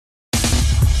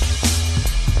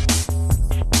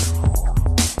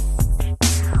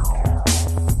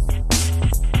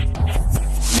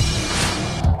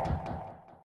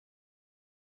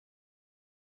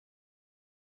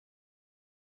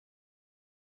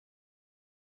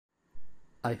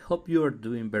I hope you are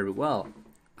doing very well.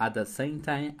 At the same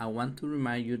time, I want to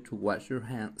remind you to wash your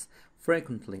hands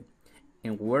frequently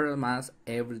and wear a mask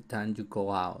every time you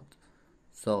go out.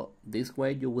 So, this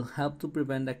way you will help to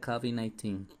prevent the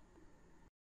COVID-19.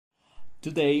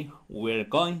 Today, we're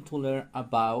going to learn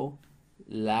about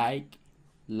like,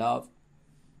 love,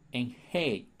 and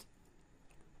hate.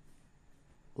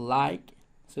 Like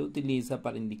se utiliza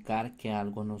para indicar que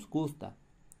algo nos gusta.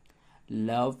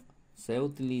 Love se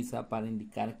utiliza para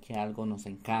indicar que algo nos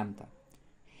encanta.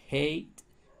 Hate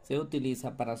se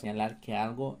utiliza para señalar que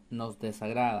algo nos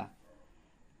desagrada.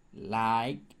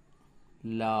 Like,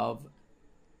 love,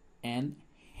 and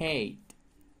hate.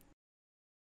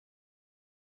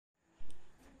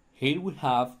 Here we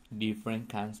have different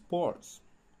kinds of sports.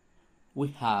 We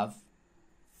have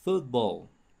football,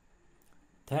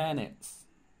 tennis,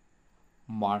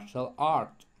 martial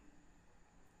art,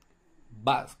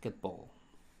 basketball,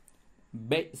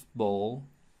 baseball,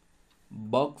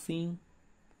 boxing,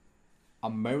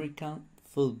 American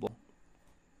football.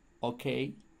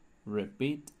 Okay,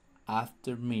 repeat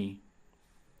after me.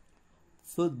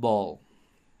 Football,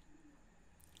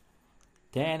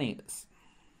 tennis,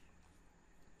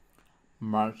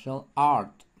 martial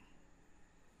art,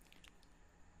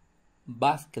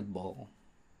 basketball,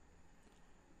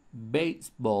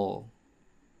 baseball,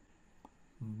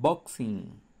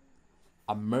 boxing,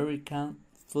 American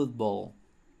football.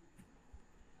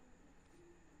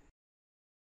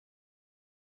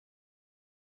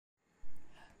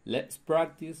 Let's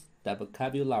practice the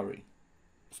vocabulary.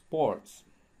 Sports.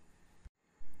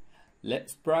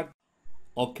 Let's practice.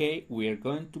 Okay, we are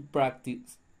going to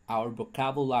practice our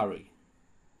vocabulary.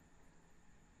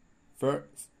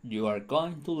 First, you are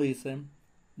going to listen,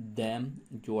 then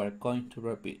you are going to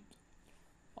repeat.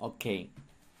 Okay.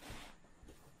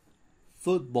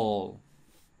 Football,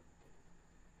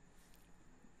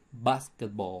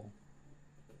 basketball.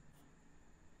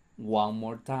 One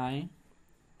more time.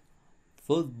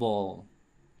 Football,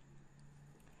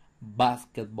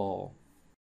 basketball,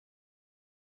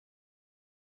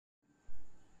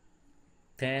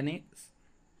 tennis,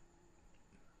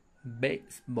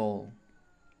 baseball.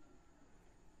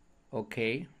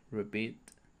 Okay, repeat.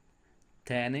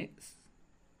 Tennis,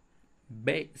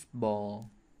 baseball,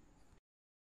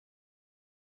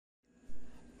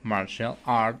 martial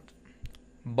art,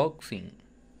 boxing.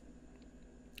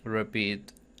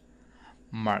 Repeat.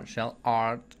 Martial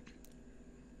art,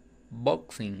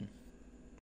 boxing,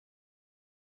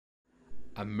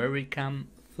 American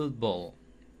football.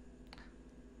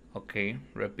 Okay,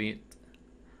 repeat.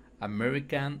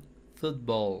 American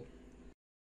football.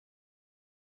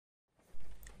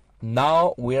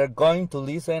 Now we are going to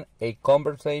listen a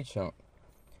conversation.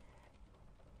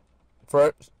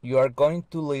 First, you are going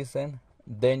to listen,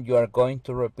 then you are going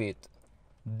to repeat.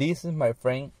 This is my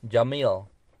friend Jamil.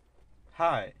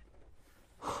 Hi,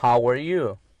 How are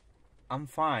you? I'm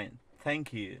fine,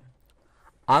 thank you.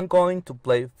 I'm going to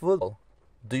play football.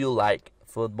 Do you like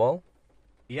football?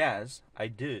 Yes, I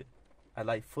do. I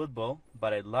like football,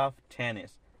 but I love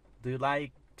tennis. Do you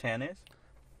like tennis?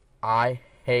 I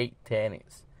hate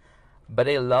tennis, but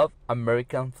I love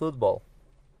American football.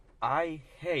 I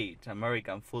hate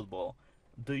American football.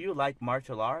 Do you like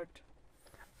martial art?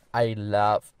 I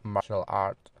love martial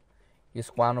art. It's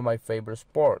one of my favorite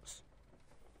sports.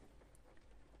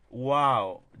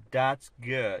 Wow, that's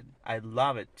good. I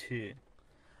love it too.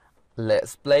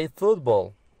 Let's play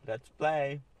football. Let's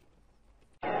play.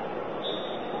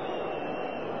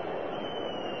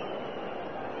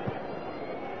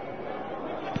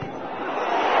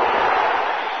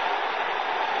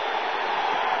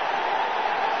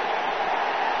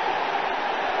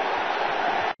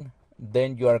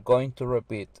 Then you are going to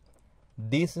repeat.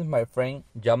 This is my friend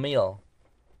Jamil.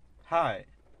 Hi,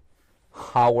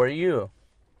 How are you?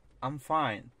 I'm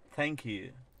fine, thank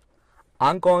you.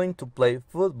 I'm going to play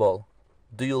football.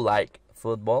 Do you like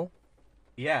football?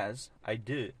 Yes, I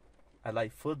do. I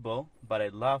like football, but I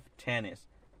love tennis.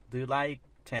 Do you like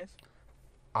tennis?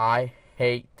 I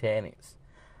hate tennis,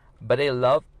 but I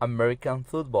love American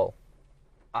football.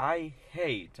 I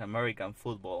hate American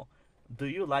football. Do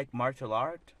you like martial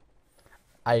art?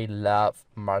 I love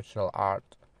martial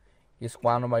art. It's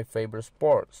one of my favorite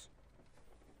sports.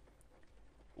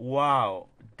 Wow,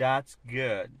 that's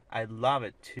good. I love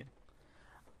it too.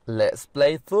 Let's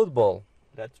play football.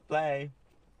 Let's play.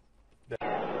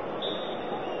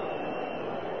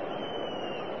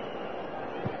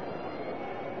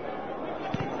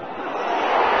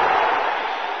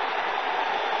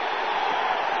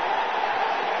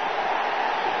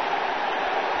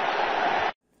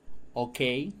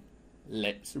 Okay,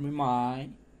 let's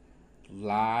remind,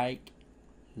 like,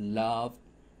 love,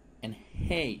 and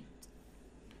hate.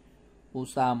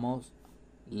 Usamos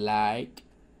like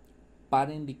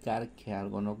para indicar que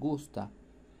algo nos gusta.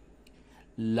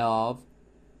 Love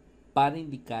para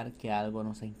indicar que algo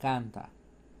nos encanta.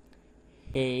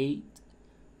 Hate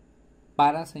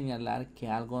para señalar que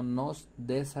algo nos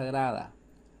desagrada.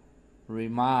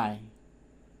 Remind,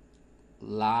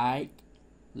 like,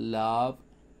 love,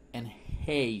 and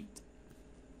hate.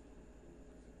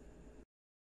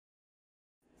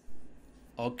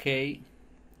 Okay,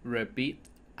 repeat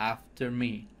after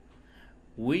me.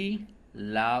 We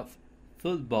love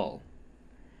football.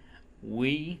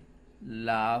 We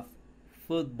love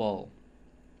football.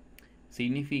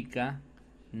 Significa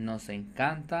nos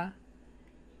encanta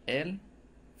el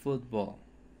fútbol.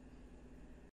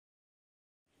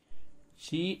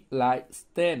 She likes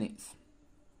tennis.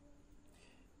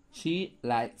 She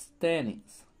likes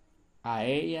tennis. A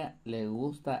ella le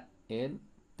gusta el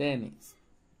tenis.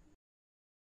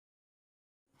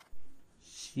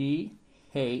 She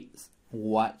hates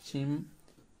washing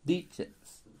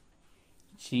dishes.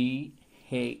 She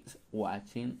hates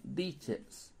washing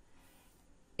dishes.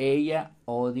 Ella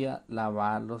odia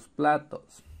lavar los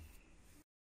platos.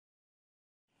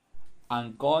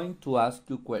 I'm going to ask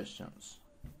you questions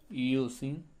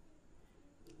using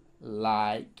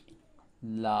like,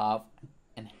 love,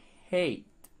 and hate.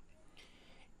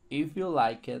 If you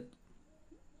like it,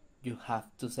 you have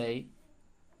to say,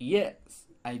 yes,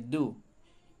 I do.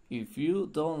 If you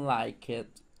don't like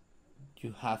it,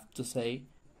 you have to say,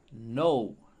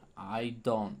 no, I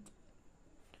don't.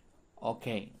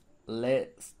 Okay,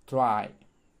 let's try.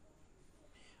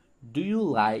 Do you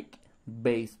like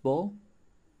baseball?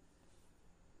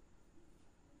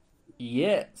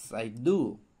 Yes, I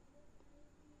do.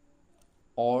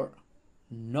 Or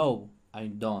no, I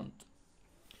don't.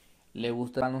 ¿Le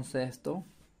gusta el baloncesto?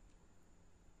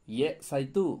 Yes, I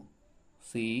do.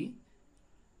 Sí.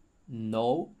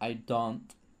 No, I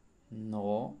don't.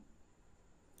 No.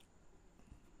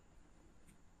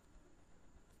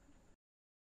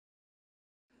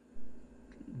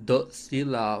 Does she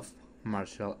love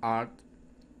martial art?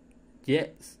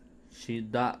 Yes, she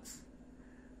does.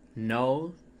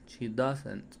 No, she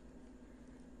doesn't.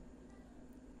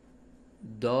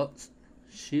 Does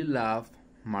she love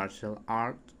martial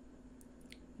art?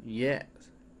 Yes,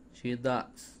 she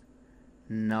does.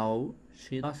 No,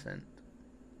 she doesn't.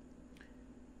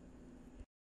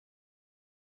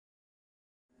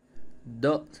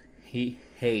 Does he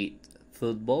hate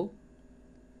football?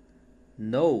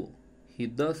 No, he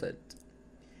doesn't.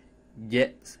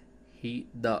 Yes, he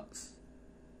does.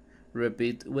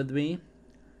 Repeat with me.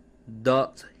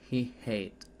 Does he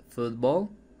hate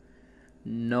football?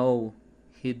 No,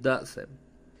 he doesn't.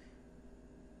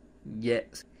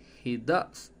 Yes, he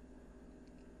does.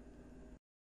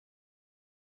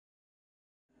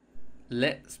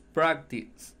 Let's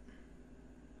practice.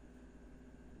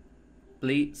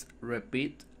 Please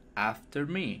repeat after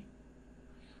me.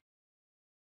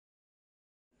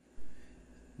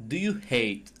 Do you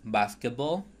hate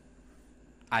basketball?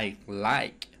 I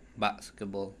like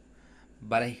basketball,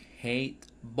 but I hate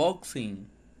boxing.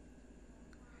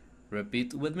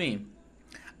 Repeat with me.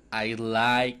 I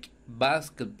like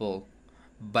basketball,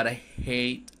 but I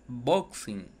hate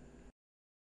boxing.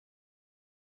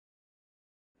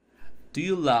 Do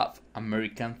you love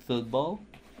American football?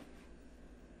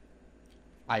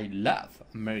 I love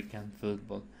American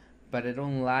football, but I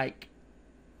don't like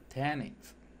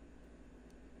tennis.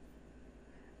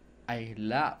 I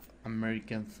love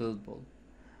American football,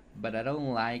 but I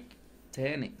don't like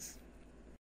tennis.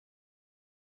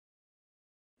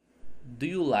 Do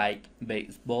you like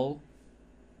baseball?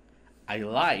 I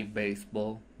like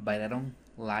baseball, but I don't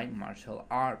like martial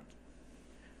art.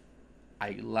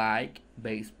 I like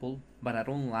baseball, but I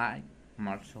don't like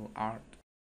martial art.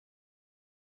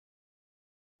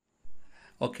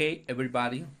 Okay,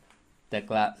 everybody, the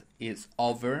class is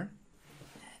over.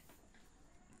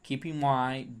 Keep in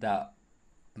mind that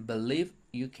believe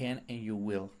you can and you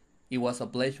will. It was a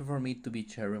pleasure for me to be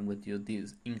sharing with you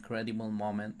this incredible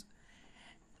moment.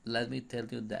 Let me tell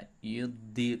you that you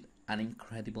did an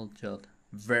incredible job.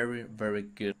 Very, very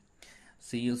good.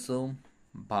 See you soon.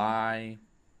 Bye.